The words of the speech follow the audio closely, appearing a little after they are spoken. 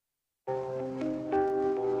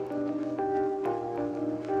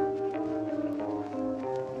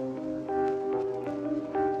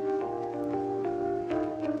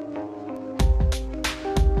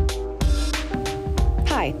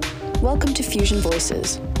Welcome to Fusion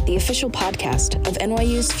Voices, the official podcast of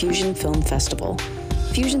NYU's Fusion Film Festival.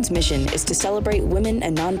 Fusion's mission is to celebrate women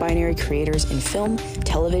and non-binary creators in film,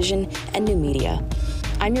 television, and new media.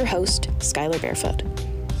 I'm your host, Skylar Barefoot.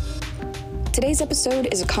 Today's episode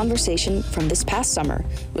is a conversation from this past summer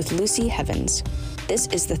with Lucy Heavens. This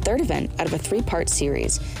is the third event out of a three-part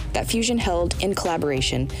series that Fusion held in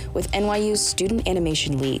collaboration with NYU's Student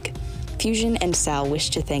Animation League. Fusion and Sal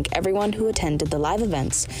wish to thank everyone who attended the live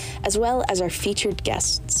events, as well as our featured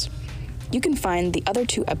guests. You can find the other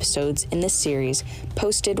two episodes in this series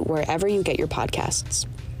posted wherever you get your podcasts.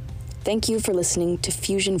 Thank you for listening to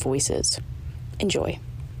Fusion Voices. Enjoy.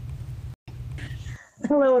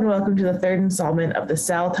 Hello and welcome to the third installment of the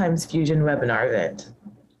Sal Times Fusion webinar event.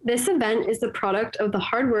 This event is the product of the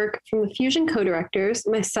hard work from the Fusion co-directors,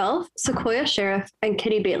 myself, Sequoia Sheriff, and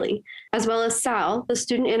Kitty Bailey, as well as Sal, the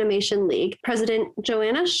Student Animation League, President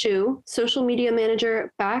Joanna Shu, Social Media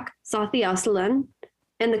Manager Bak Zathiasalan,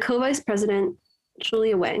 and the co-vice president,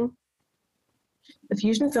 Julia Wang. The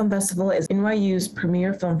Fusion Film Festival is NYU's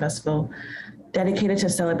premier film festival dedicated to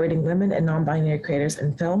celebrating women and non-binary creators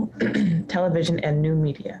in film, television, and new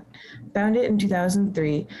media. Founded in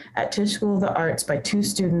 2003 at Tisch School of the Arts by two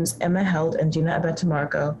students, Emma Held and Gina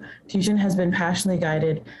Abetamarco, Fusion has been passionately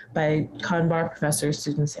guided by Conbar professor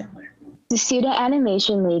Susan Sandler. The Student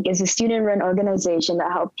Animation League is a student-run organization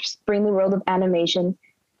that helps bring the world of animation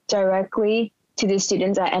directly to the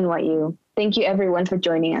students at NYU. Thank you everyone for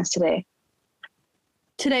joining us today.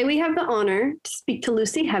 Today we have the honor to speak to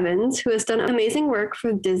Lucy Heavens, who has done amazing work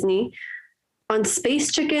for Disney on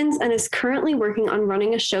Space Chickens and is currently working on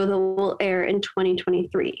running a show that will air in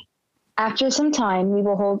 2023. After some time, we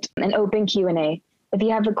will hold an open Q&A. If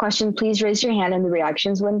you have a question, please raise your hand in the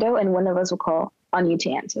reactions window and one of us will call on you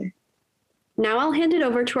to answer. Now I'll hand it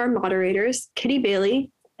over to our moderators, Kitty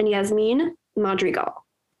Bailey and Yasmin Madrigal.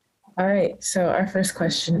 All right, so our first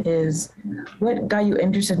question is, what got you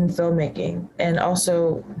interested in filmmaking? And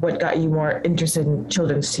also, what got you more interested in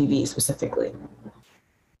children's TV specifically?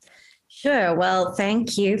 Sure. Well,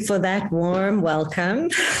 thank you for that warm welcome.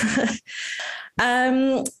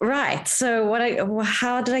 Right. So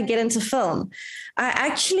how did I get into film? I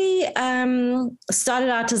actually started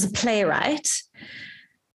out as a playwright.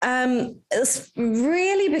 It's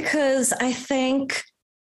really because I think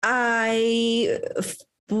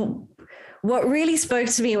what really spoke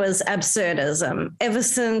to me was absurdism. Ever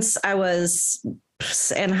since I was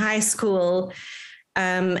in high school,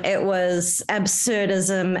 it was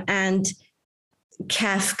absurdism and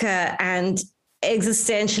Kafka and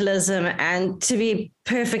existentialism, and to be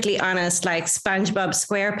perfectly honest, like SpongeBob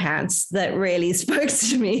SquarePants that really spoke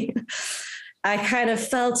to me. I kind of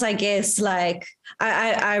felt, I guess, like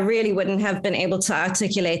I really wouldn't have been able to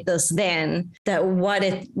articulate this then, that what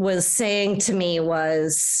it was saying to me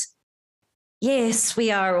was, yes,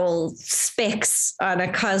 we are all specks on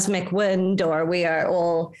a cosmic wind, or we are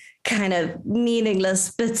all kind of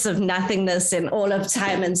meaningless bits of nothingness in all of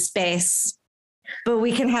time and space, but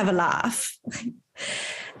we can have a laugh.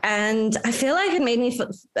 And I feel like it made me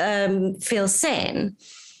feel sane.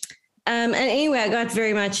 And anyway, I got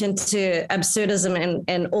very much into absurdism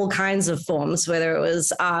in all kinds of forms, whether it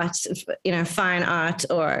was art, fine art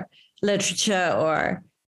or literature or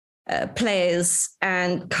plays,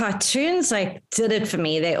 and cartoons like did it for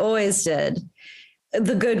me. They always did,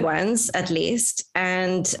 the good ones at least.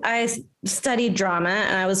 And I studied drama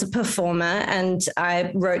and I was a performer and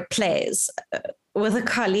I wrote plays with a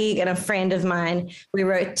colleague and a friend of mine. We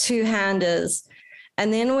wrote two-handers.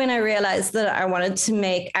 And then when I realized that I wanted to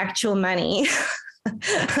make actual money,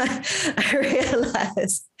 I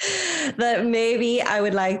realized that maybe I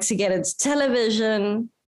would like to get into television.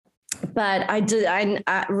 But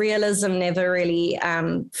realism never really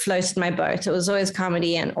floated my boat. It was always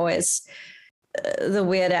comedy and always the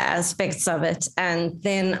weirder aspects of it. And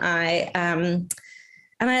then I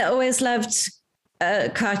always loved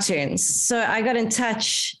cartoons. So I got in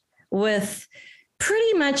touch with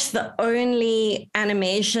pretty much the only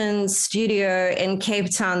animation studio in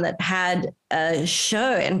Cape Town that had a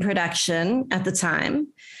show in production at the time.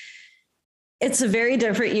 It's a very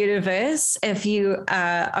different universe if you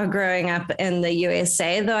are growing up in the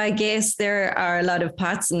USA, though I guess there are a lot of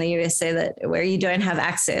parts in the USA where you don't have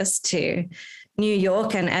access to New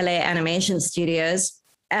York and LA animation studios.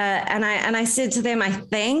 And I said to them, I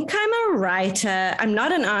think I'm a writer. I'm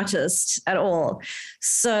not an artist at all.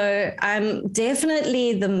 So I'm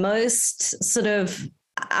definitely the most sort of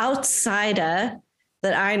outsider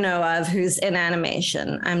that I know of who's in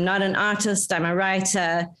animation. I'm not an artist. I'm a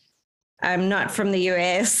writer. I'm not from the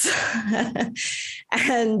US.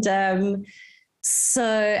 And So,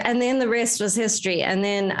 and then the rest was history. And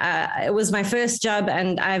then it was my first job,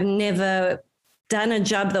 and I've never done a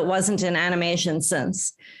job that wasn't in animation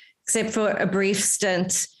since, except for a brief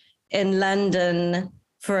stint in London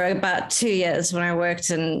for about 2 years when I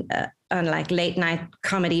worked on like late night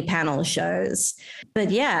comedy panel shows.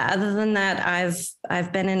 But yeah, other than that,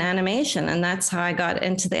 I've been in animation, and that's how I got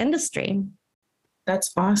into the industry.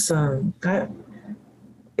 That's awesome. That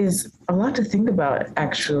is a lot to think about,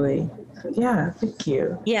 actually. Yeah, thank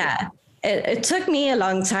you. Yeah. It took me a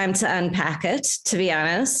long time to unpack it, to be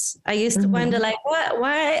honest. I used to wonder, like,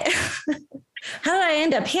 why, how did I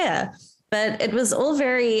end up here? But it was all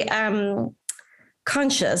very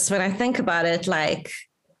conscious when I think about it. Like,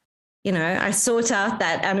 you know, I sought out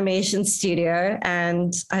that animation studio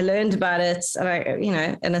and I learned about it. And I, you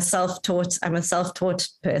know, I'm a self-taught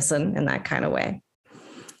person in that kind of way.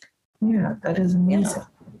 Yeah, that is amazing.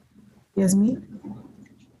 Yeah. Yasmin?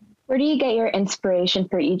 Where do you get your inspiration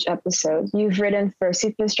for each episode? You've written for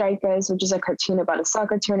Super Strikers, which is a cartoon about a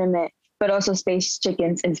soccer tournament, but also Space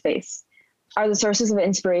Chickens in Space. Are the sources of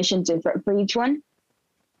inspiration different for each one?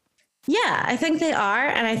 Yeah, I think they are.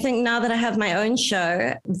 And I think now that I have my own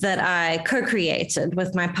show that I co-created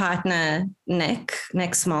with my partner, Nick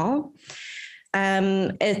Small,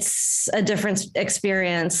 it's a different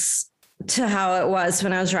experience to how it was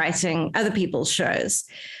when I was writing other people's shows.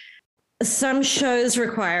 Some shows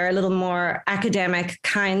require a little more academic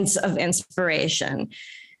kinds of inspiration.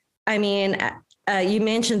 I mean, you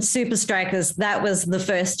mentioned Super Strikers. That was the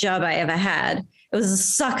first job I ever had. It was a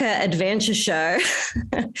soccer adventure show.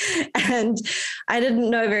 And I didn't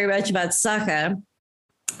know very much about soccer,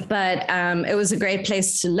 but it was a great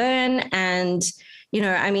place to learn. And, you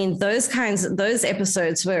know, I mean, those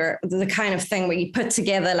episodes were the kind of thing where you put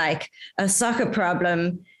together like a soccer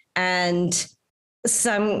problem and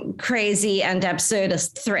some crazy and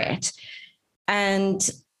absurdist threat. And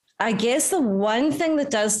I guess the one thing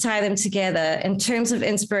that does tie them together in terms of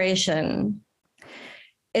inspiration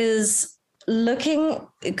is looking,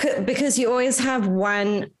 because you always have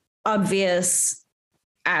one obvious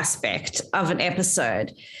aspect of an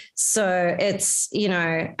episode. So it's, you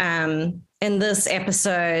know, in this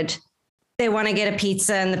episode, they want to get a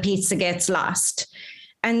pizza and the pizza gets lost.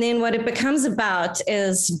 And then what it becomes about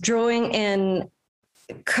is drawing in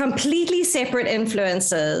completely separate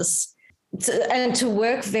influences to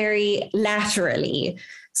work very laterally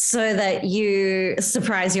so that you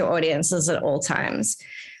surprise your audiences at all times.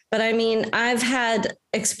 But I mean, I've had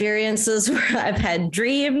experiences where I've had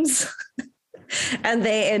dreams and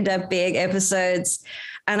they end up being episodes.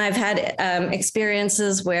 And I've had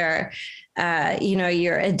experiences where, you know,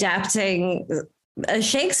 you're adapting a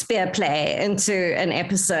Shakespeare play into an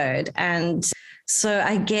episode. And so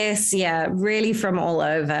I guess, yeah, really from all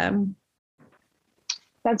over.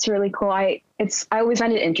 That's really cool. I always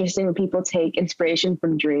find it interesting when people take inspiration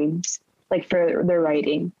from dreams, like for their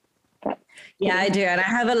writing. But, yeah, I do. And I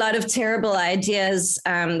have a lot of terrible ideas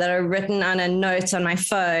that are written on a note on my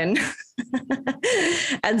phone.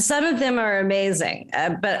 And some of them are amazing,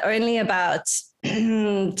 but only about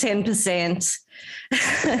 10%.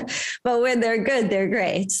 But when they're good, they're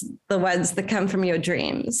great. The ones that come from your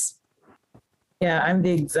dreams. Yeah, I'm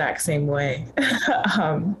the exact same way.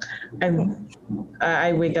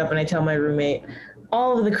 I wake up and I tell my roommate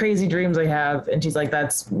all of the crazy dreams I have, and she's like,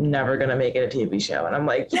 "That's never gonna make it a TV show." And I'm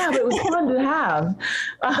like, "Yeah, but it was fun to have."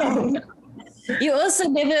 You also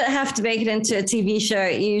never have to make it into a TV show.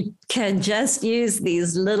 You can just use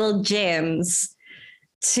these little gems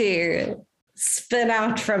to spin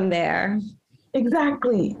out from there.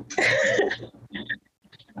 Exactly.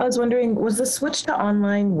 I was wondering, was the switch to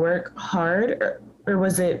online work hard or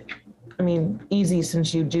was it, I mean, easy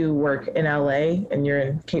since you do work in LA and you're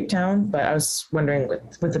in Cape Town, but I was wondering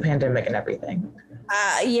with the pandemic and everything.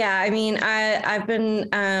 Yeah, I mean, I've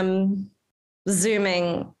been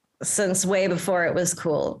Zooming since way before it was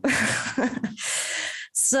cool.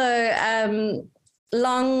 So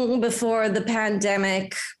long before the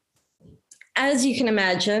pandemic, as you can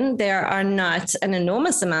imagine, there are not an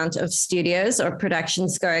enormous amount of studios or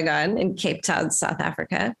productions going on in Cape Town, South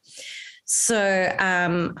Africa. So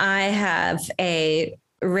I have a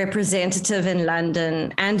representative in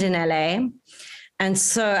London and in LA. And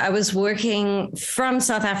so I was working from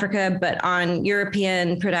South Africa, but on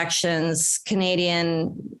European productions,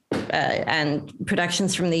 Canadian and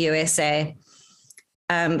productions from the USA.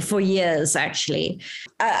 For years, actually.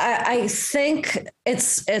 I think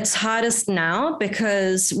it's hardest now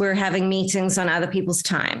because we're having meetings on other people's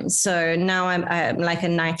time. So now I'm like a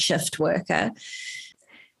night shift worker.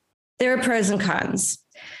 There are pros and cons.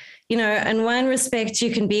 You know, in one respect,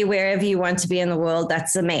 you can be wherever you want to be in the world.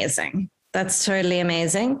 That's amazing. That's totally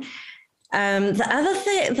amazing. The other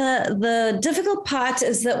thing, the difficult part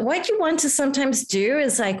is that what you want to sometimes do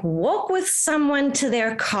is like walk with someone to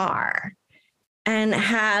their car and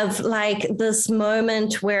have like this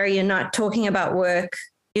moment where you're not talking about work,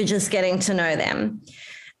 you're just getting to know them.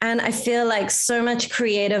 And I feel like so much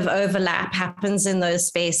creative overlap happens in those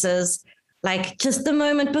spaces, like just the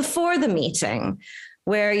moment before the meeting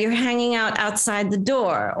where you're hanging out outside the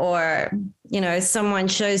door, or, you know, someone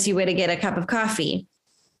shows you where to get a cup of coffee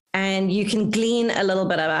and you can glean a little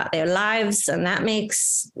bit about their lives. And that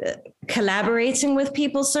makes collaborating with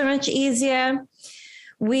people so much easier.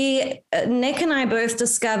 Nick and I both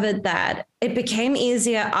discovered that it became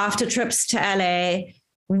easier after trips to LA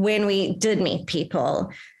when we did meet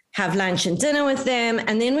people, have lunch and dinner with them.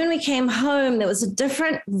 And then when we came home, there was a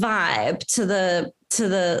different vibe to the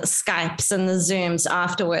Skypes and the Zooms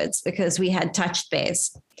afterwards because we had touched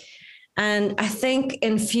base. And I think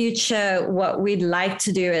in future, what we'd like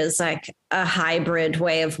to do is like a hybrid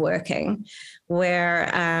way of working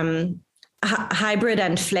where hybrid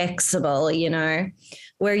and flexible, you know,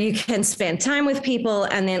 where you can spend time with people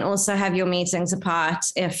and then also have your meetings apart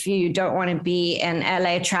if you don't want to be in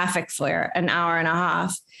LA traffic for an hour and a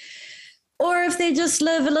half. Or if they just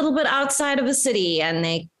live a little bit outside of a city and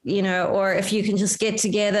they, you know, or if you can just get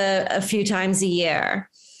together a few times a year.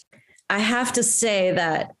 I have to say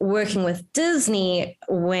that working with Disney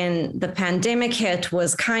when the pandemic hit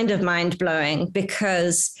was kind of mind-blowing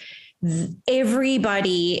because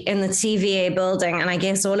everybody in the TVA building, and I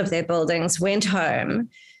guess all of their buildings, went home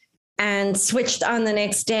and switched on the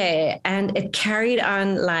next day, and it carried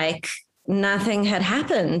on like nothing had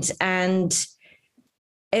happened. And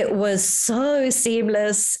it was so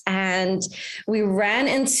seamless. And we ran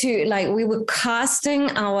into, like, we were casting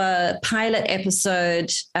our pilot episode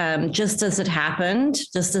just as it happened,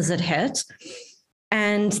 just as it hit.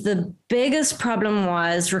 And the biggest problem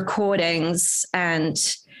was recordings and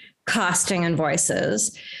casting and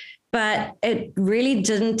voices. But it really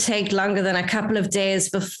didn't take longer than a couple of days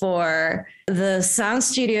before the sound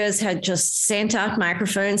studios had just sent out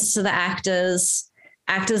microphones to the actors.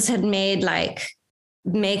 Actors had made like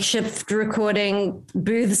makeshift recording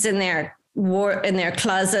booths in their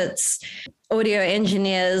closets. Audio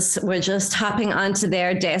engineers were just hopping onto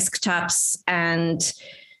their desktops and,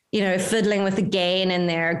 you know, fiddling with the gain in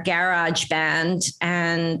their garage band,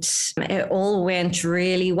 and it all went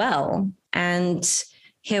really well. And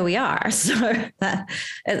here we are. So that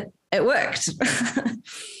it worked.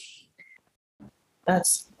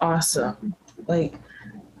 That's awesome. Like,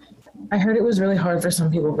 I heard it was really hard for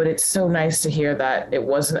some people, but it's so nice to hear that it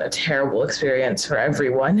wasn't a terrible experience for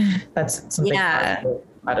everyone. That's something out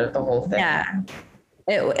of the whole thing. Yeah.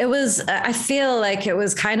 It was, I feel like it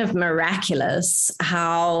was kind of miraculous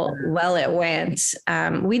how well it went.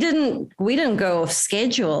 We didn't go off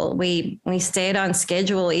schedule. We stayed on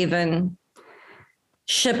schedule, even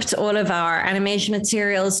shipped all of our animation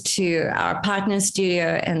materials to our partner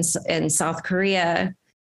studio in South Korea.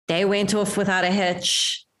 They went off without a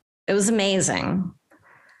hitch. It was amazing.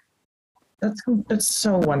 That's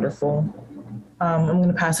so wonderful. I'm going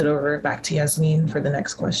to pass it over back to Yasmin for the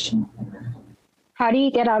next question. How do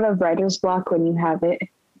you get out of writer's block when you have it?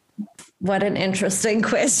 What an interesting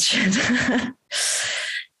question.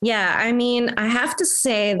 Yeah, I mean, I have to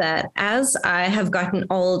say that as I have gotten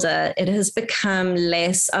older, it has become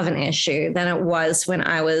less of an issue than it was when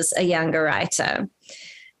I was a younger writer.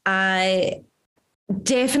 I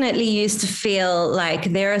definitely used to feel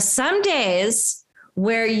like there are some days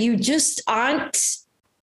where you just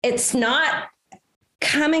it's not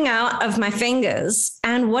coming out of my fingers.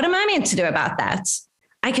 And what am I meant to do about that?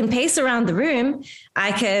 I can pace around the room.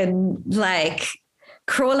 I can like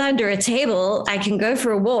crawl under a table. I can go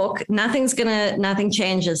for a walk. Nothing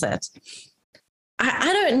changes it.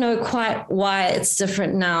 I don't know quite why it's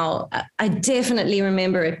different now. I definitely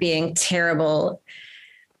remember it being terrible.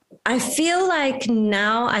 I feel like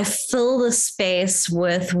now I fill the space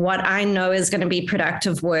with what I know is going to be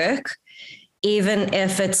productive work, even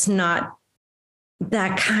if it's not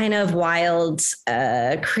that kind of wild,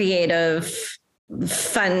 creative,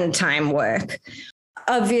 fun time work.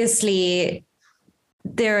 Obviously,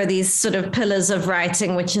 there are these sort of pillars of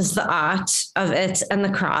writing, which is the art of it and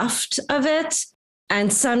the craft of it.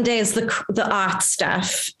 And some days the art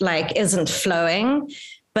stuff like isn't flowing.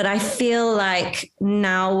 But I feel like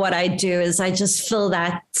now what I do is I just fill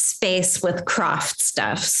that space with craft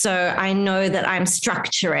stuff. So I know that I'm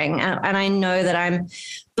structuring and I know that I'm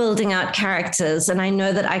building out characters, and I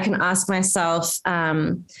know that I can ask myself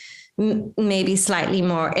maybe slightly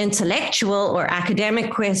more intellectual or academic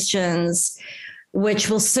questions which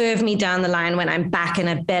will serve me down the line when I'm back in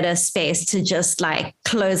a better space to just like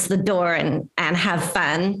close the door and have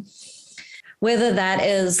fun. Whether that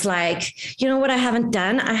is like, you know what I haven't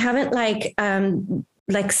done? I haven't like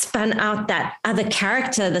spun out that other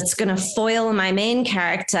character that's going to foil my main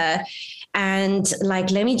character. And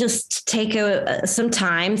like, let me just take some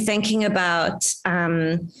time thinking about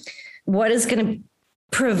what is going to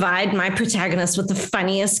provide my protagonist with the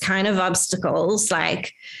funniest kind of obstacles.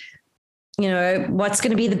 Like, you know, what's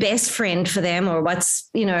going to be the best friend for them, or what's,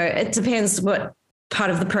 you know, it depends what part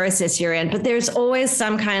of the process you're in, but there's always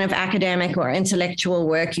some kind of academic or intellectual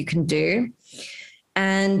work you can do.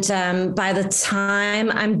 And by the time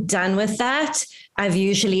I'm done with that, I've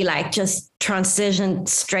usually like just transitioned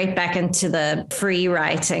straight back into the free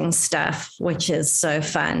writing stuff, which is so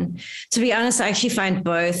fun. To be honest, I actually find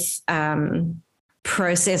both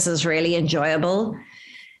processes really enjoyable.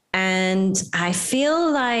 And I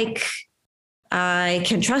feel like I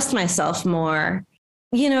can trust myself more.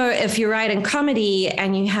 You know, if you're writing comedy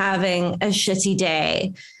and you're having a shitty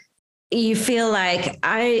day, you feel like,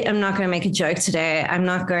 I am not going to make a joke today.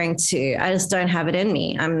 I just don't have it in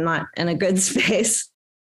me. I'm not in a good space.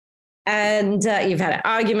 And you've had an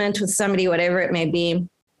argument with somebody, whatever it may be.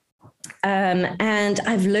 And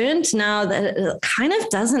I've learned now that it kind of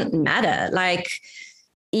doesn't matter. Like,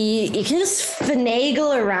 you can just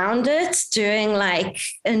finagle around it, doing like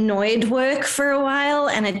annoyed work for a while,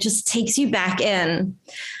 and it just takes you back in.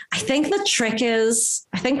 I think the trick is,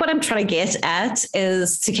 I think what I'm trying to get at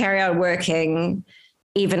is to carry on working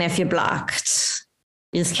even if you're blocked.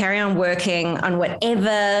 You just carry on working on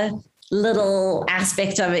whatever little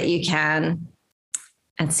aspect of it you can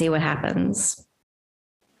and see what happens.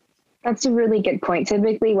 That's a really good point.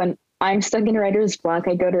 Typically when I'm stuck in writer's block,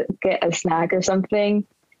 I go to get a snack or something.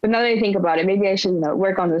 But now that I think about it, maybe I should,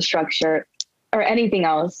 work on the structure or anything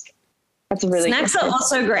else. That's a really snacks are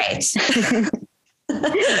also great.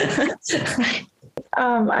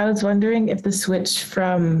 I was wondering if the switch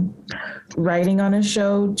from writing on a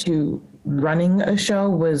show to running a show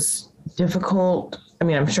was difficult. I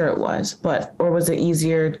mean, I'm sure it was, or was it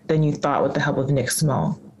easier than you thought with the help of Nick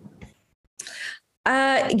Small?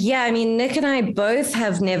 Yeah, I mean, Nick and I both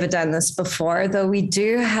have never done this before, though we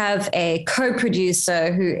do have a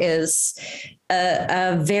co-producer who is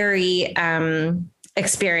a very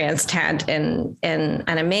experienced hand in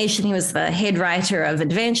animation. He was the head writer of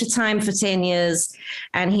Adventure Time for 10 years,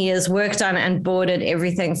 and he has worked on and boarded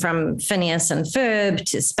everything from Phineas and Ferb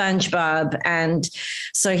to SpongeBob. And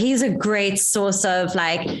so he's a great source of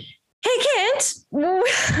like, hey, Kent,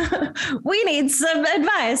 we need some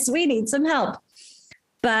advice. We need some help.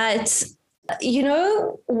 But you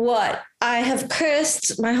know what I have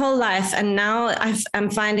cursed my whole life, and now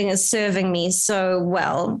I'm finding is serving me so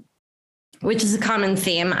well, which is a common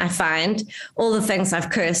theme I find. All the things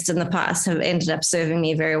I've cursed in the past have ended up serving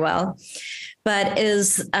me very well. But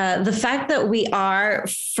is the fact that we are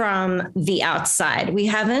from the outside. We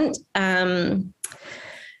haven't,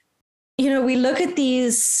 we look at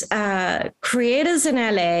these creators in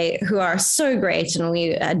LA who are so great and we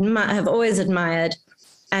have always admired,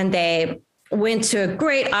 and they went to a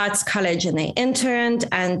great arts college and they interned,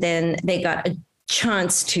 and then they got a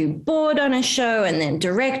chance to board on a show and then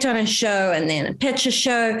direct on a show and then pitch a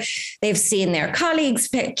show. They've seen their colleagues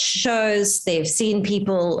pitch shows. They've seen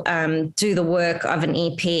people do the work of an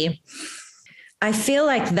EP. I feel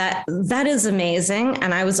like that is amazing.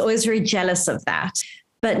 And I was always very jealous of that.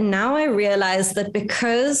 But now I realize that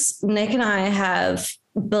because Nick and I have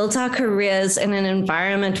built our careers in an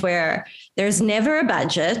environment where there's never a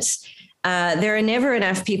budget, there are never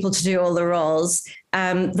enough people to do all the roles,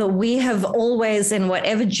 that we have always, in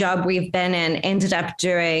whatever job we've been in, ended up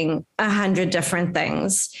doing 100 different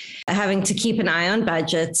things, having to keep an eye on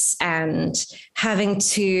budgets and having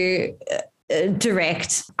to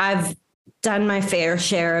direct. I've done my fair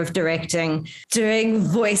share of directing, doing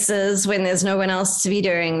voices when there's no one else to be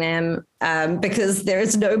doing them, because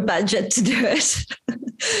there's no budget to do it.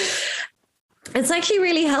 It's actually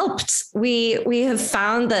really helped. We have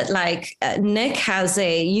found that like Nick has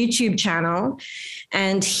a YouTube channel,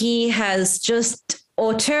 and he has just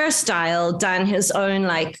auteur style done his own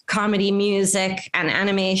like comedy music and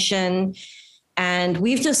animation. And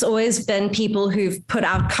we've just always been people who've put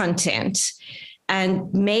out content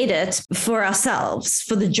and made it for ourselves,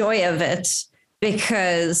 for the joy of it,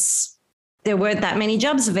 because there weren't that many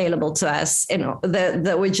jobs available to us.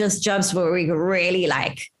 That were just jobs where we could really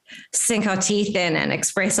like sink our teeth in and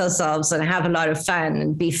express ourselves and have a lot of fun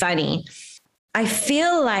and be funny. I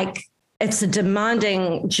feel like it's a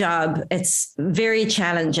demanding job. It's very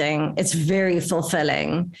challenging. It's very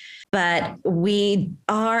fulfilling. But we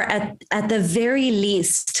are at the very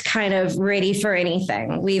least kind of ready for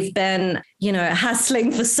anything. We've been,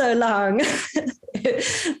 hustling for so long.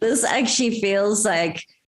 This actually feels like,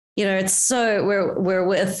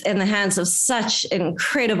 we're in the hands of such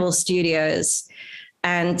incredible studios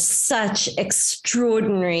and such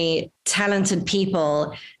extraordinary, talented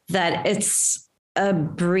people that it's a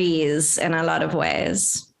breeze in a lot of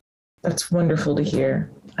ways. That's wonderful to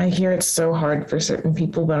hear. I hear it's so hard for certain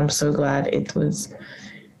people, but I'm so glad it was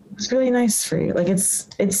really nice for you. Like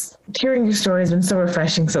it's hearing your story has been so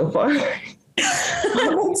refreshing so far.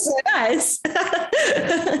 That's so nice.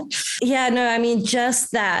 Yeah, no, I mean,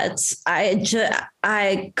 just that.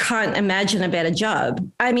 I can't imagine a better job.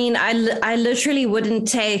 I mean, I literally wouldn't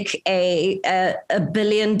take a $1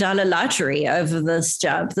 billion lottery over this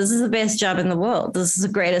job. This is the best job in the world. This is the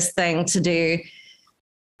greatest thing to do.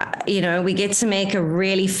 We get to make a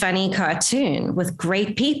really funny cartoon with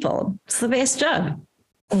great people. It's the best job.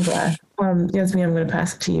 I'm glad. Yasmin, I'm going to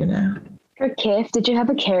pass it to you now. For Kif, did you have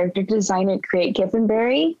a character designer create Kif and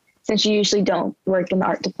Barry, since you usually don't work in the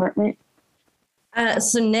art department?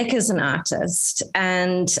 So Nick is an artist.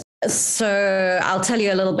 And so I'll tell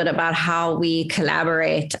you a little bit about how we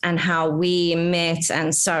collaborate and how we met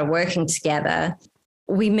and started working together.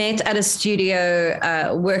 We met at a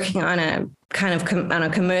studio working on a kind of on a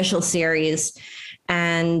commercial series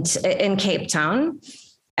and in Cape Town.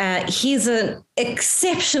 He's an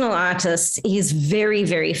exceptional artist. He's very,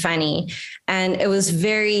 very funny. And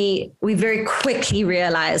we very quickly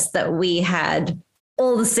realized that we had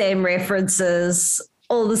all the same references,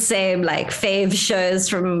 all the same like fave shows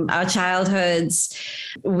from our childhoods.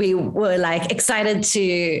 We were like excited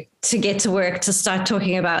to get to work, to start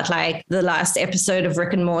talking about like the last episode of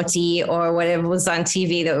Rick and Morty or whatever was on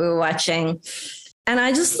TV that we were watching. And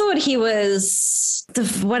I just thought he was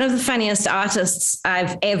one of the funniest artists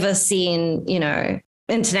I've ever seen,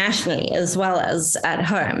 internationally as well as at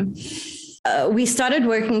home. We started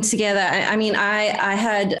working together. I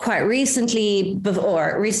had quite recently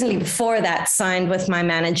before that signed with my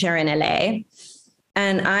manager in LA.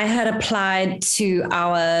 And I had applied to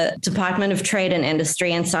our Department of Trade and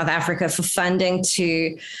Industry in South Africa for funding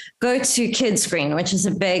to go to Kidscreen, which is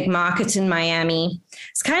a big market in Miami.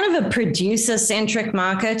 It's kind of a producer-centric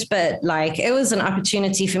market, but like it was an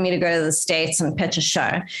opportunity for me to go to the States and pitch a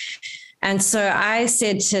show. And so I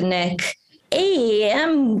said to Nick, hey,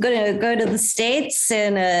 I'm going to go to the States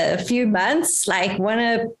in a few months, like want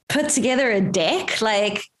to put together a deck,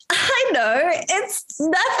 like, I know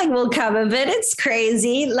nothing will come of it. It's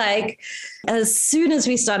crazy. Like as soon as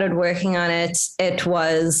we started working on it, it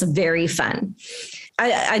was very fun.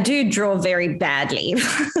 I do draw very badly.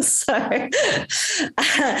 So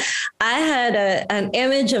I had an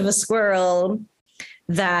image of a squirrel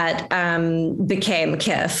that became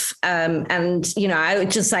Kif. And,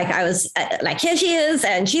 I was like, here she is,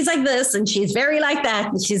 and she's like this, and she's very like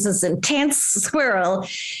that. And she's this intense squirrel.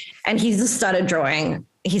 And he just started drawing.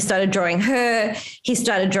 He started drawing her. He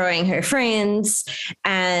started drawing her friends.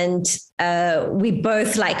 And we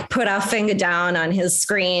both like put our finger down on his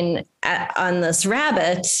screen on this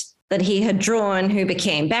rabbit that he had drawn who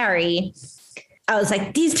became Barry. I was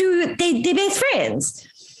like, these two, they're best friends.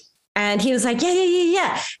 And he was like,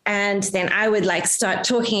 yeah. And then I would like start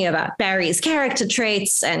talking about Barry's character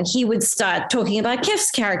traits, and he would start talking about Kif's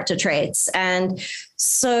character traits. And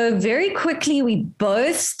so very quickly, we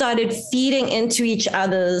both started feeding into each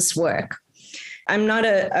other's work. I'm not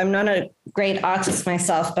a great artist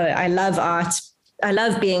myself, but I love art. I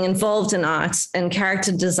love being involved in art and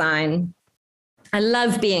character design. I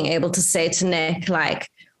love being able to say to Nick, like,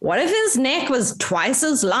 what if his neck was twice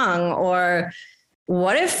as long? Or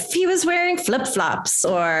what if he was wearing flip-flops,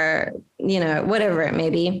 or, whatever it may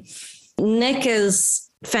be. Nick is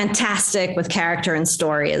fantastic with character and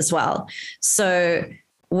story as well. So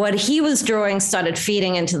what he was drawing started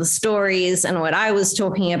feeding into the stories, and what I was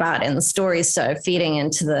talking about in the stories started feeding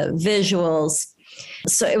into the visuals.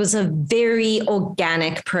 So it was a very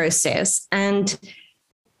organic process. And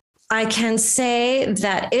I can say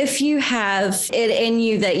that if you have it in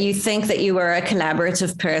you that you think that you are a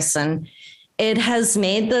collaborative person, it has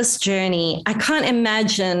made this journey. I can't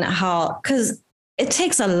imagine how, because it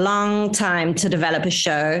takes a long time to develop a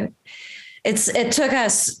show. It took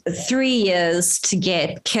us 3 years to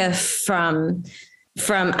get Kif from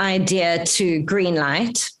idea to green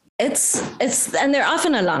light. And they're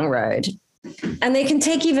often a long road, and they can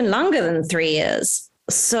take even longer than 3 years.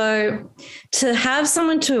 So to have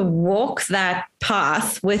someone to walk that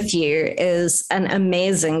path with you is an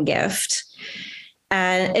amazing gift.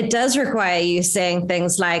 And it does require you saying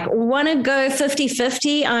things like, want to go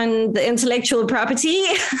 50-50 on the intellectual property?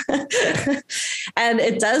 And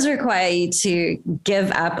it does require you to give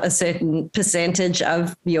up a certain percentage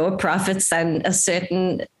of your profits and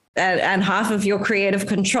and half of your creative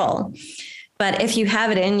control. But if you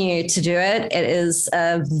have it in you to do it, it is,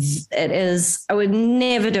 I would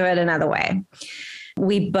never do it another way.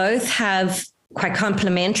 We both have quite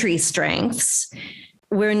complementary strengths.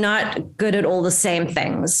 We're not good at all the same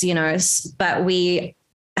things, but we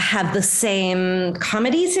have the same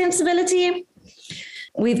comedy sensibility.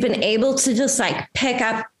 We've been able to just like pick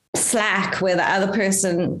up slack where the other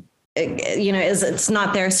person, it's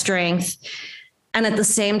not their strength. And at the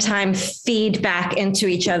same time, feed back into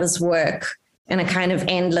each other's work in a kind of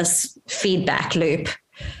endless feedback loop,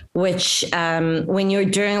 which when you're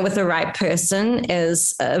doing it with the right person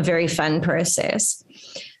is a very fun process.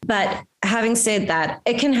 But having said that,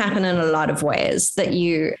 it can happen in a lot of ways that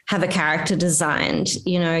you have a character designed.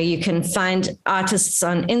 You can find artists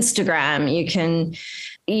on Instagram. You can,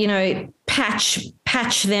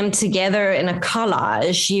 patch them together in a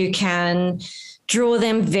collage. You can draw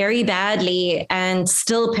them very badly and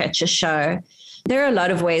still pitch a show. There are a lot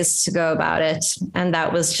of ways to go about it. And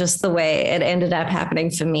that was just the way it ended up happening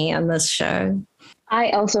for me on this show. I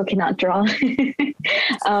also cannot draw.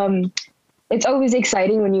 It's always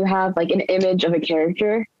exciting when you have like an image of a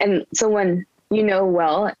character and someone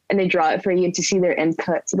well, and they draw it for you to see their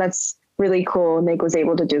input. So that's really cool. Nick was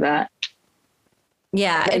able to do that.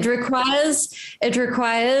 Yeah, it requires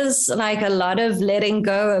like a lot of letting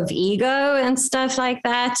go of ego and stuff like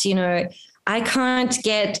that. I can't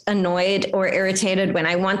get annoyed or irritated when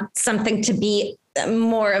I want something to be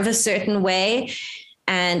more of a certain way.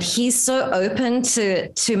 And he's so open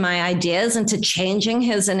to my ideas and to changing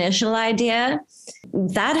his initial idea.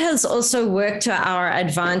 That has also worked to our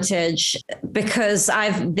advantage because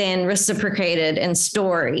I've then reciprocated in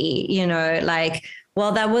story,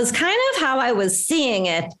 well, that was kind of how I was seeing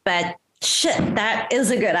it, but shit, that is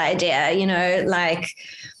a good idea,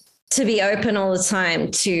 to be open all the time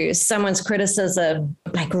to someone's criticism,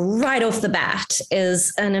 like right off the bat,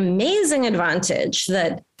 is an amazing advantage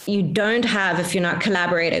that you don't have if you're not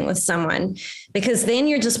collaborating with someone, because then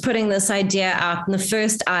you're just putting this idea out and the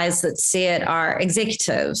first eyes that see it are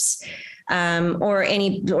executives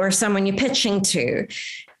or someone you're pitching to.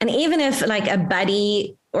 And even if like a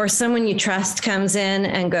buddy or someone you trust comes in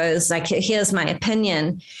and goes like, here's my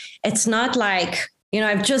opinion, it's not like,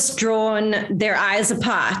 I've just drawn their eyes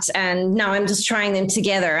apart and now I'm just trying them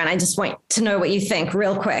together and I just want to know what you think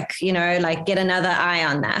real quick, like get another eye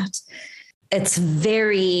on that. It's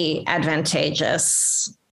very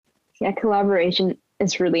advantageous. Yeah, collaboration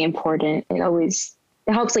is really important. It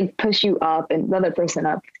helps like push you up and the other person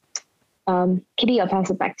up. Kitty, I'll pass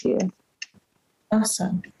it back to you.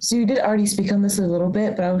 Awesome. So you did already speak on this a little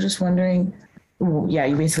bit, but I was just wondering,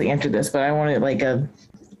 you basically answered this, but I wanted like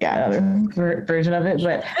another version of it.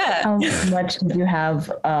 But how much did you have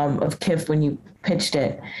of TIFF when you pitched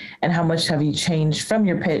it? And how much have you changed from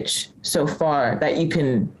your pitch so far that you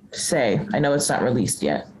can say? I know it's not released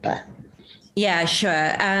yet, but. Yeah,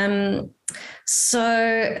 sure.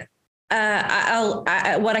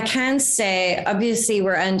 What I can say, obviously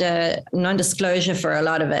we're under non-disclosure for a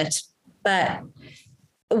lot of it, but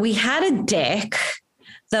we had a deck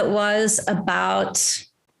that was about,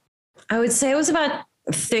 I would say it was about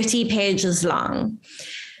 30 pages long.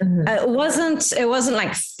 Mm-hmm. It wasn't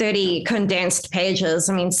like 30 condensed pages.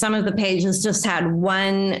 I mean, some of the pages just had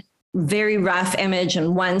one very rough image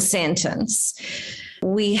and one sentence.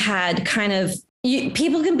 We had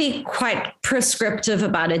people can be quite prescriptive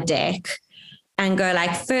about a deck and go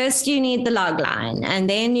like, first you need the log line, and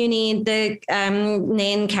then you need the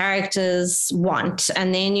main character's want,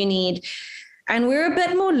 and then you need, and we're a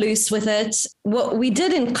bit more loose with it. What we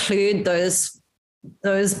did include those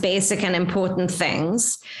basic and important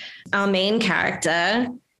things, our main character,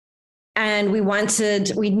 and we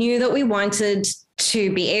knew that we wanted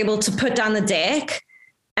to be able to put down the deck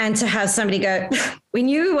and to have somebody go, we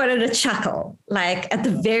knew we wanted a chuckle, like at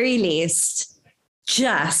the very least,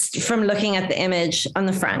 just from looking at the image on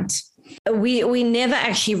the front. We never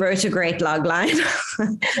actually wrote a great log line.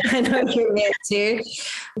 I know you meant to.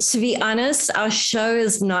 To be honest, our show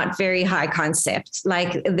is not very high concept.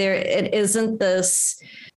 Like it isn't this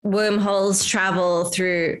worms travel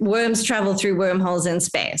through wormholes in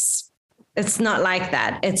space. It's not like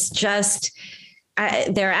that. It's just,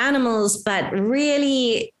 they're animals, but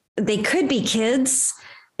really they could be kids.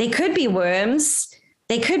 They could be worms.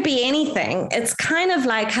 They could be anything. It's kind of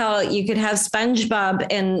like how you could have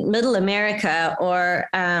SpongeBob in Middle America or,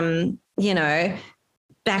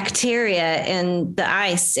 bacteria in the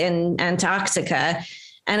ice in Antarctica.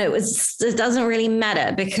 And it doesn't really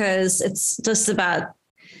matter because it's just about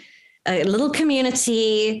a little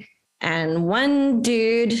community and one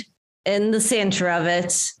dude in the center of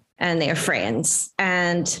it and their friends.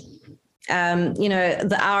 And,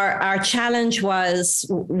 our challenge was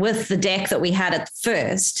with the deck that we had at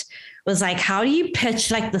first was like, how do you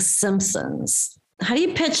pitch like The Simpsons? How do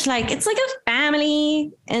you pitch like, it's like a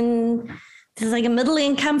family and there's like a middle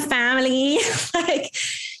income family. Like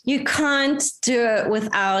you can't do it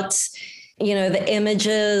without, the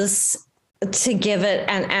images to give it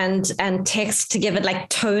and text to give it like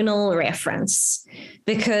tonal reference,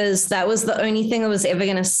 because that was the only thing that was ever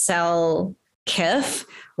going to sell KIF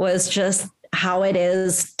was just how it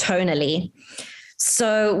is tonally.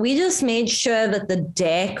 So we just made sure that the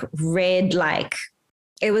deck read like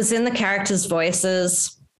it was in the characters'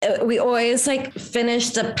 voices. We always like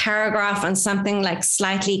finished a paragraph on something like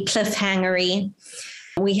slightly cliffhangery.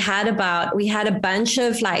 We had a bunch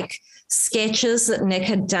of like sketches that Nick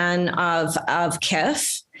had done of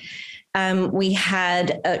KIF. We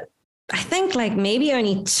had, I think like maybe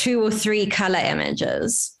only 2 or 3 color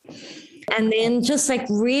images. And then just like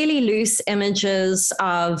really loose images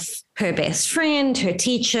of her best friend, her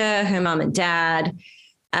teacher, her mom and dad.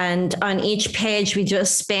 And on each page, we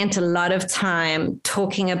just spent a lot of time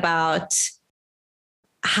talking about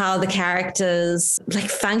how the characters like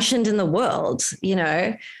functioned in the world,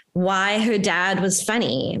 why her dad was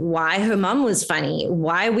funny, why her mom was funny,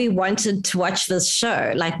 why we wanted to watch this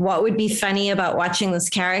show, like what would be funny about watching this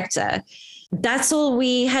character. That's all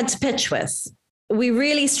we had to pitch with. We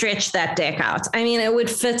really stretched that deck out. I mean,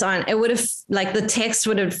 the text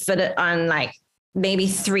would have fit it on like maybe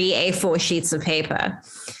 3 A4 sheets of paper.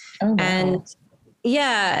 Oh, wow. And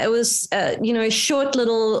yeah, it was, a short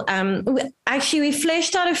little, we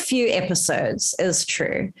fleshed out a few episodes, is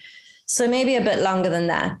true. So maybe a bit longer than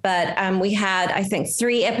that. But we had, I think,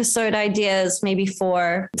 3 episode ideas, maybe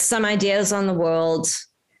 4, some ideas on the world.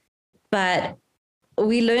 But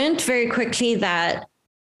we learned very quickly that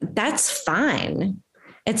that's fine.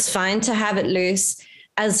 It's fine to have it loose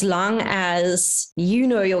as long as you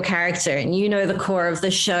know your character and you know the core of the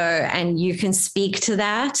show and you can speak to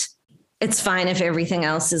that. It's fine if everything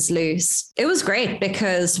else is loose. It was great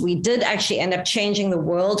because we did actually end up changing the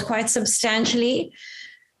world quite substantially.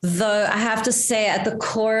 Though I have to say at the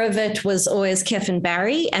core of it was always Kif and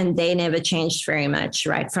Barry, and they never changed very much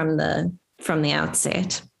right from the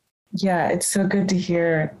outset. Yeah, it's so good to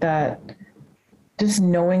hear that just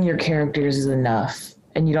knowing your characters is enough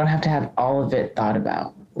and you don't have to have all of it thought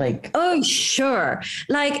about. Like, oh, sure.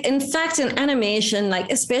 Like, in fact, in animation,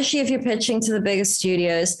 like, especially if you're pitching to the biggest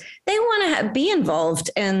studios, they want to be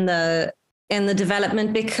involved in the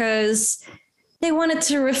development because they want it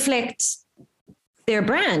to reflect their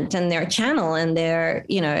brand and their channel and their,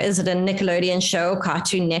 is it a Nickelodeon show,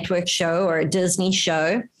 Cartoon Network show, or a Disney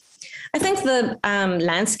show? I think the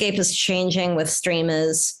landscape is changing with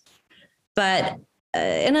streamers, but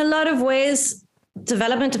in a lot of ways,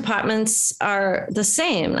 development departments are the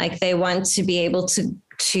same. Like they want to be able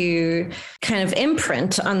to kind of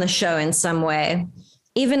imprint on the show in some way,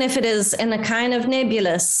 even if it is in a kind of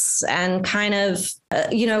nebulous and kind of,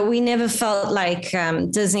 we never felt like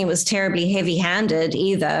Disney was terribly heavy-handed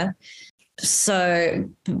either. So,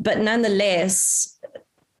 but nonetheless,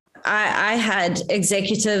 I had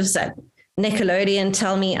executives at Nickelodeon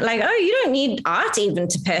tell me like, oh, you don't need art even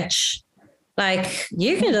to pitch. Like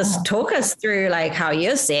you can just talk us through like how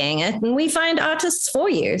you're seeing it and we find artists for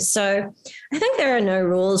you. So I think there are no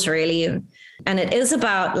rules really. And it is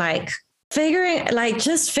about like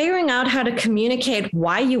figuring out how to communicate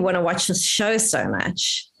why you want to watch this show so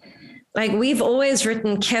much. Like we've always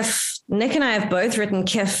written KIF. Nick and I have both written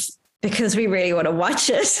KIF because we really want to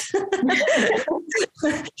watch it.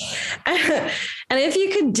 And if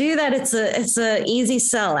you could do that, it's a easy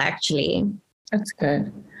sell actually. That's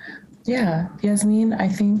good. Yeah, Yasmin, I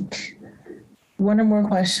think 1 or more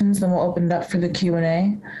questions, then we'll open it up for the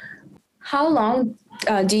Q&A. How long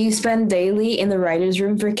do you spend daily in the writer's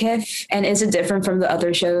room for KIF? And is it different from the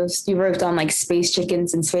other shows you worked on, like Space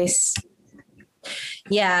Chickens and Space?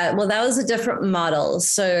 Yeah, well, that was a different model.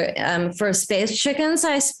 So for Space Chickens,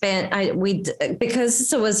 because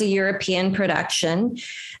it was a European production,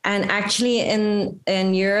 and actually in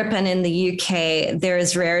Europe and in the UK, there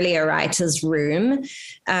is rarely a writer's room.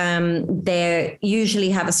 They usually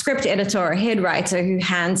have a script editor or a head writer who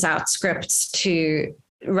hands out scripts to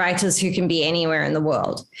writers who can be anywhere in the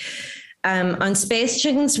world. On Space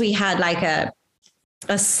Chickens, we had like a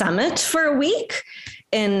summit for a week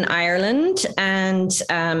in Ireland, and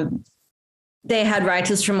they had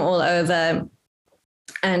writers from all over.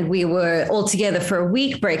 And we were all together for a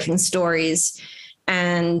week breaking stories.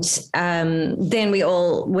 And then we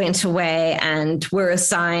all went away and were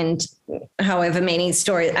assigned however many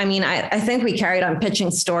stories. I mean, I think we carried on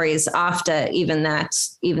pitching stories after even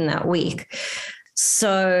that week.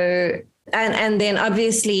 So, and then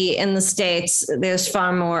obviously in the States, there's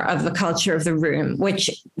far more of a culture of the room, which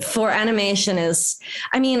for animation is,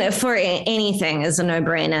 I mean, for anything is a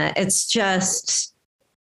no-brainer. It's just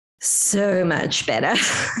so much better.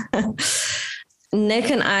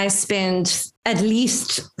 Nick and I spend at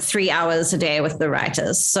least 3 hours a day with the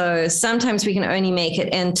writers. So sometimes we can only make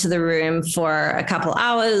it into the room for a couple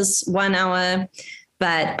hours, 1 hour,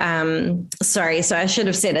 but sorry. So I should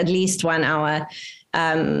have said at least 1 hour,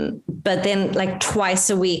 but then like twice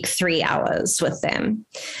a week, 3 hours with them.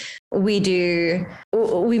 We're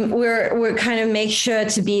kind of make sure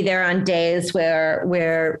to be there on days where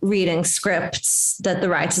we're reading scripts that the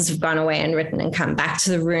writers have gone away and written and come back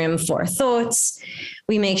to the room for thoughts.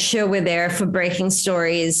 We make sure we're there for breaking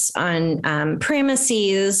stories on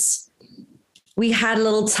premises. We had a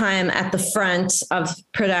little time at the front of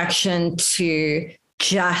production to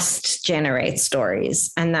just generate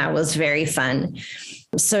stories, and that was very fun.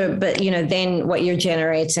 So, but, you know, then what you're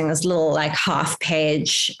generating is little like half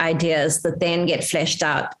page ideas that then get fleshed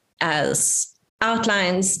out as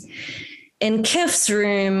outlines. In Kif's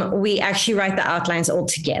room, we actually write the outlines all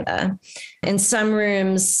together. In some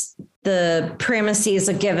rooms, the premises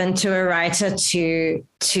are given to a writer to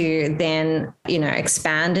then, you know,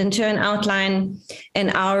 expand into an outline. In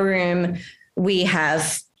our room, we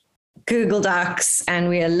have Google Docs, and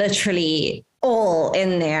we are literally all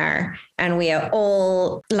in there, and we are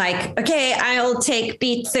all like, okay, I'll take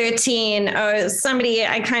beat 13. Oh, somebody,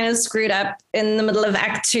 I kind of screwed up in the middle of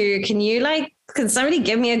Act 2. Can somebody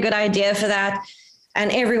give me a good idea for that?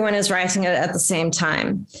 And everyone is writing it at the same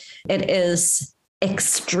time. It is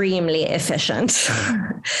extremely efficient.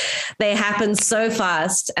 They happen so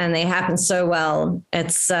fast and they happen so well.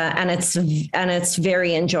 It's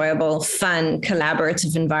very enjoyable, fun,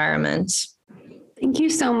 collaborative environment. Thank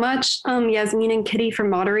you so much, Yasmin and Kitty, for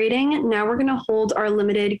moderating. Now we're going to hold our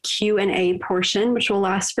limited Q&A portion, which will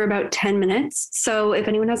last for about 10 minutes. So if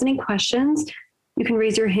anyone has any questions, you can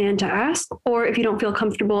raise your hand to ask, or if you don't feel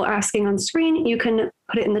comfortable asking on screen, you can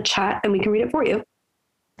put it in the chat and we can read it for you.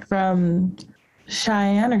 From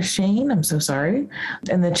Cheyenne or Shane, I'm so sorry.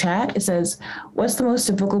 In the chat, it says, what's the most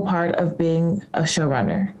difficult part of being a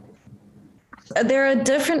showrunner? There are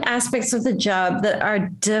different aspects of the job that are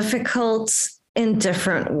difficult in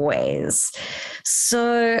different ways.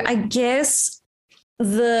 So I guess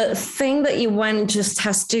the thing that one just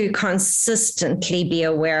has to consistently be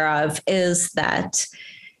aware of is that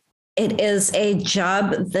it is a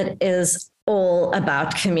job that is all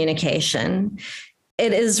about communication.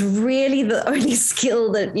 It is really the only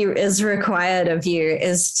skill that is required of you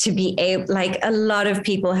is to be able, like a lot of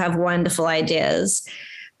people have wonderful ideas,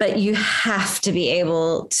 but you have to be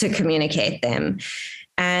able to communicate them,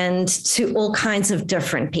 and to all kinds of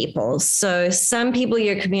different people. So some people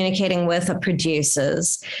you're communicating with are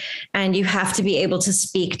producers, and you have to be able to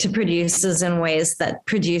speak to producers in ways that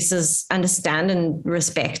producers understand and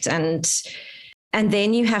respect. And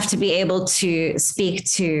then you have to be able to speak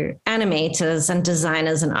to animators and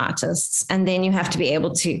designers and artists. And then you have to be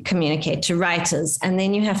able to communicate to writers. And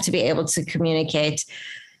then you have to be able to communicate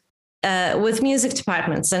with music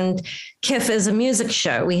departments. And KIF is a music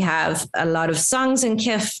show. We have a lot of songs in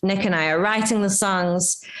KIF. Nick and I are writing the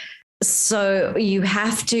songs. So you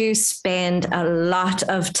have to spend a lot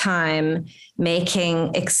of time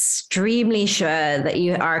making extremely sure that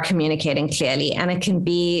you are communicating clearly. And it can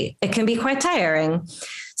be quite tiring.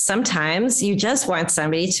 Sometimes you just want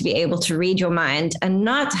somebody to be able to read your mind and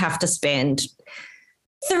not have to spend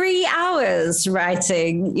 3 hours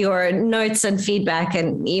writing your notes and feedback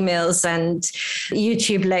and emails and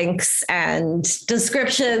YouTube links and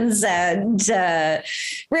descriptions and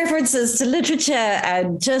references to literature,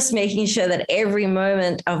 and just making sure that every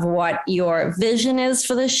moment of what your vision is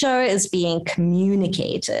for the show is being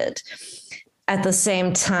communicated. At the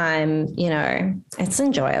same time, you know, it's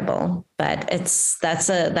enjoyable, but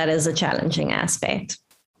that is a challenging aspect.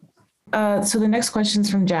 So the next question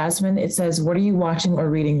is from Jasmine. It says, what are you watching or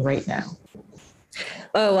reading right now?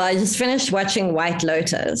 Oh, well, I just finished watching White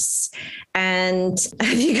Lotus. And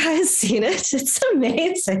have you guys seen it? It's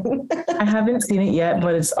amazing. I haven't seen it yet,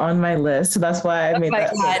 but it's on my list. So that's why I made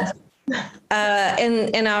that list.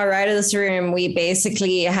 In our writer's room, we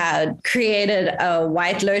basically had created a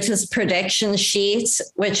White Lotus prediction sheet,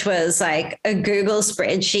 which was like a Google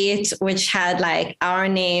spreadsheet, which had like our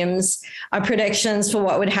names, our predictions for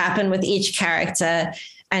what would happen with each character,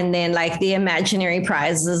 and then like the imaginary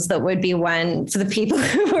prizes that would be won for the people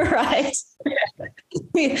who were right.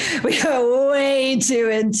 we go way too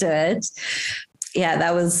into it. Yeah,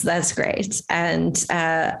 that's great. And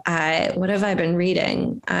what have I been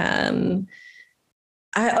reading? I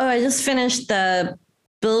just finished the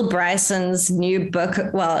Bill Bryson's new book.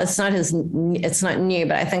 Well, it's not new,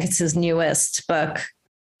 but I think it's his newest book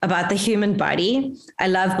about the human body. I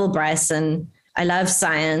love Bill Bryson. I love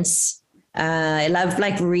science. I love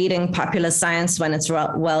like reading popular science when it's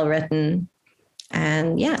well written.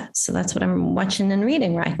 And yeah, so that's what I'm watching and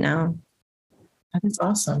reading right now. That is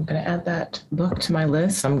awesome. I'm going to add that book to my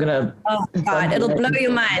list. I'm going to. Oh God, it'll blow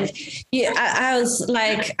your mind. Yeah, I was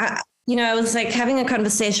like, I was like having a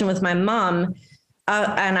conversation with my mom,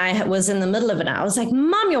 and I was in the middle of it. I was like,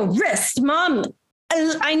 Mom, your wrist, Mom.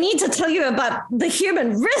 I need to tell you about the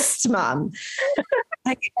human wrist, Mom.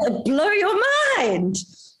 Like, it'll blow your mind.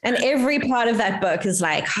 And every part of that book is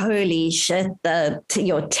like, holy shit,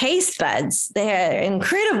 your taste buds, they're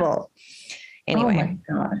incredible. Anyway.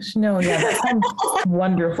 Oh my gosh. No, yeah, that sounds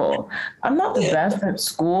wonderful. I'm not the best at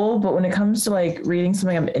school, but when it comes to like reading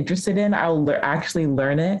something I'm interested in, I'll actually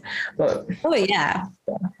learn it. But oh yeah.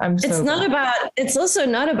 It's also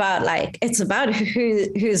not about like, it's about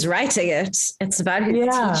who's writing it. It's about who's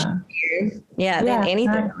teaching you. Yeah, then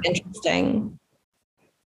anything interesting.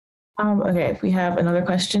 Okay, we have another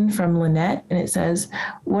question from Lynette, and it says,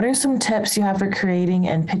 what are some tips you have for creating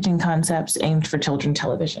and pitching concepts aimed for children's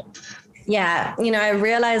television? Yeah, I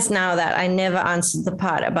realize now that I never answered the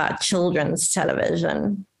part about children's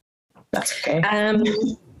television. That's okay.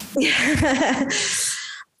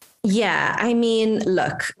 Yeah, I mean,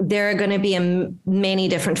 look, there are going to be many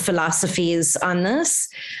different philosophies on this.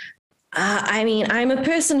 I mean, I'm a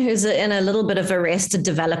person who's in a little bit of arrested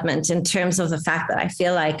development in terms of the fact that I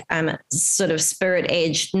feel like I'm sort of spirit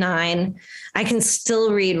aged 9. I can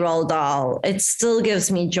still read Roald Dahl. It still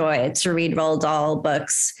gives me joy to read Roald Dahl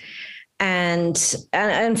books. And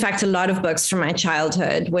in fact, a lot of books from my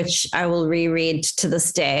childhood, which I will reread to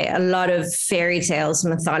this day, a lot of fairy tales,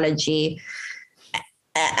 mythology.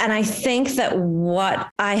 And I think that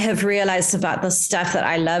what I have realized about the stuff that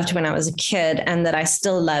I loved when I was a kid and that I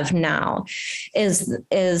still love now is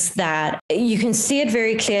that you can see it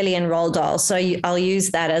very clearly in Roald Dahl. So I'll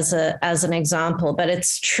use that as an example, but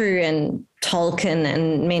it's true in Tolkien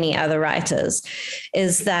and many other writers,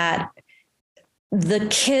 is that the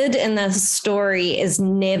kid in the story is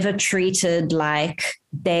never treated like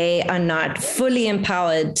they are not fully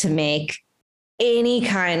empowered to make any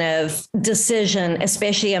kind of decision,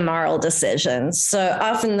 especially a moral decision. So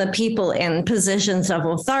often the people in positions of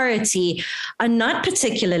authority are not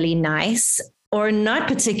particularly nice or not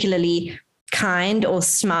particularly kind or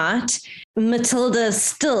smart. Matilda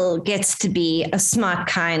still gets to be a smart,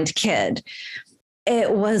 kind kid.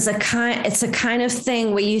 It's a kind of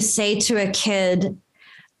thing where you say to a kid,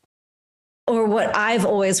 or what I've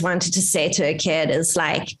always wanted to say to a kid is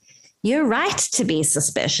like, you're right to be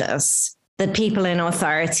suspicious that people in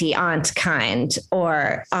authority aren't kind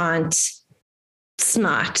or aren't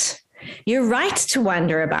smart. You're right to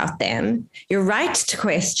wonder about them. You're right to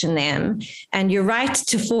question them, and you're right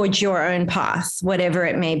to forge your own path, whatever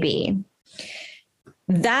it may be.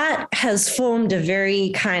 That has formed a very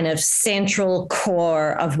kind of central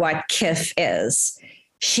core of what Kif is.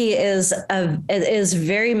 It is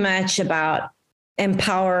very much about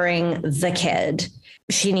empowering the kid.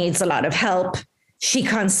 She needs a lot of help. She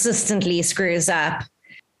consistently screws up.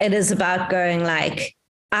 It is about going like,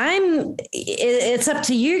 it's up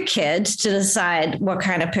to you, kid, to decide what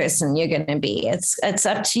kind of person you're going to be. It's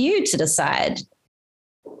up to you to decide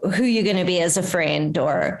who you're going to be as a friend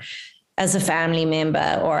or as a family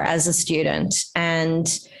member or as a student. And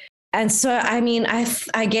so, I mean,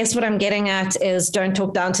 I guess what I'm getting at is don't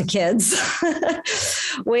talk down to kids.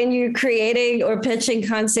 When you're creating or pitching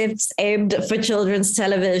concepts aimed for children's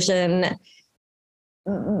television,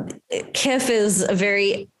 Kif is a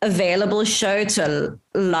very available show to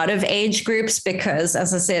a lot of age groups because,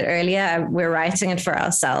 as I said earlier, we're writing it for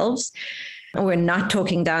ourselves. We're not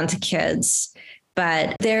talking down to kids.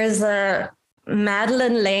 But there's a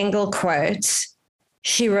Madeleine L'Engle quote.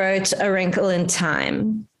 She wrote A Wrinkle in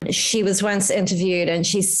Time. She was once interviewed and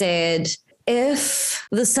she said, if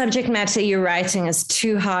the subject matter you're writing is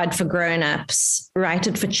too hard for grown-ups, write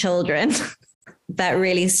it for children. That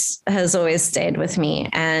really has always stayed with me.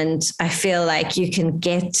 And I feel like you can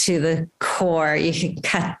get to the core, you can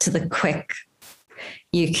cut to the quick,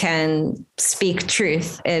 you can speak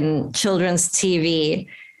truth in children's TV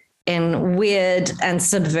in weird and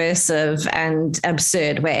subversive and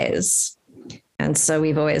absurd ways. And so we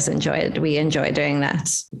enjoy doing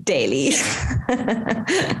that daily.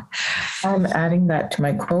 I'm adding that to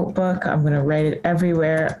my quote book. I'm going to write it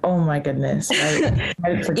everywhere. Oh my goodness.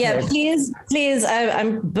 Yeah, please.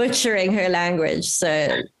 I'm butchering her language.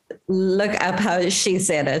 So look up how she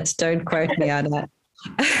said it. Don't quote me on it.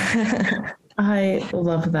 I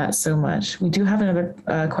love that so much. We do have another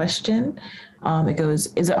question. It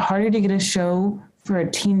goes, is it harder to get a show for a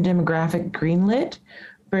teen demographic greenlit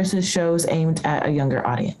versus shows aimed at a younger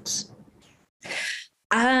audience?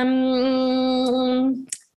 I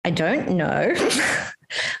don't know.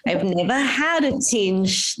 I've never had a teen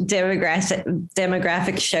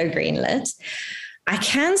demographic show greenlit. I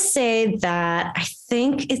can say that I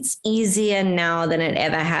think it's easier now than it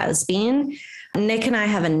ever has been. Nick and I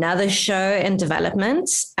have another show in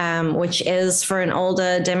development, which is for an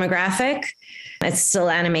older demographic. It's still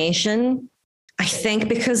animation. I think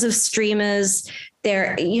because of streamers,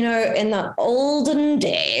 they're, in the olden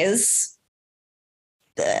days,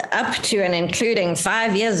 up to and including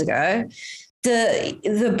 5 years ago,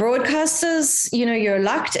 the broadcasters, you're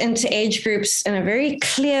locked into age groups in a very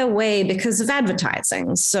clear way because of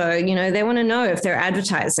advertising. So, they want to know if they're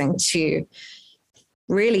advertising to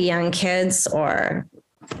really young kids or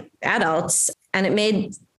adults. And it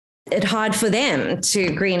made it hard for them to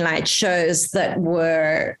greenlight shows that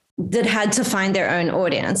had to find their own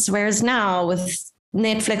audience. Whereas now with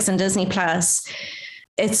Netflix and Disney Plus,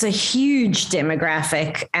 it's a huge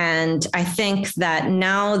demographic. And I think that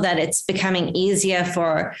now that it's becoming easier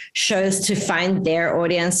for shows to find their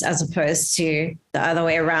audience as opposed to the other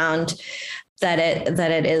way around, that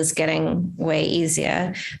it is getting way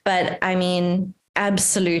easier. But I mean,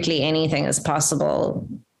 absolutely anything is possible.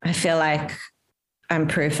 I feel like I'm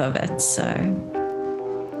proof of it. So.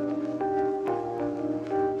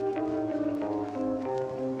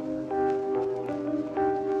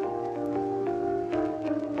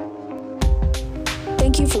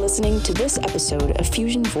 Thank you for listening to this episode of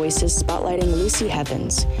Fusion Voices spotlighting Lucy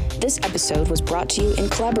Heavens. This episode was brought to you in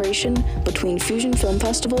collaboration between Fusion Film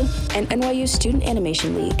Festival and NYU Student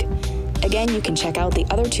Animation League. Again, you can check out the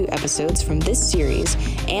other 2 episodes from this series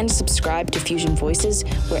and subscribe to Fusion Voices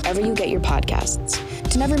wherever you get your podcasts.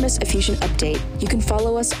 To never miss a Fusion update, you can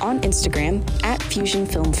follow us on Instagram at Fusion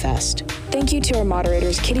Film Fest. Thank you to our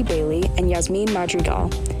moderators Kitty Bailey and Yasmin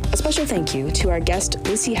Madrigal. A special thank you to our guest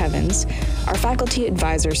Lucy Heavens, our faculty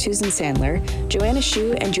advisor Susan Sandler, Joanna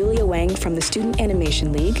Shu and Julia Wang from the Student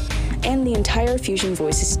Animation League, and the entire Fusion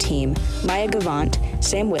Voices team, Maya Gavant,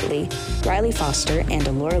 Sam Whitley, Riley Foster, and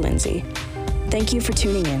Laura Lindsay. Thank you for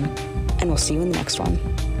tuning in, and we'll see you in the next one.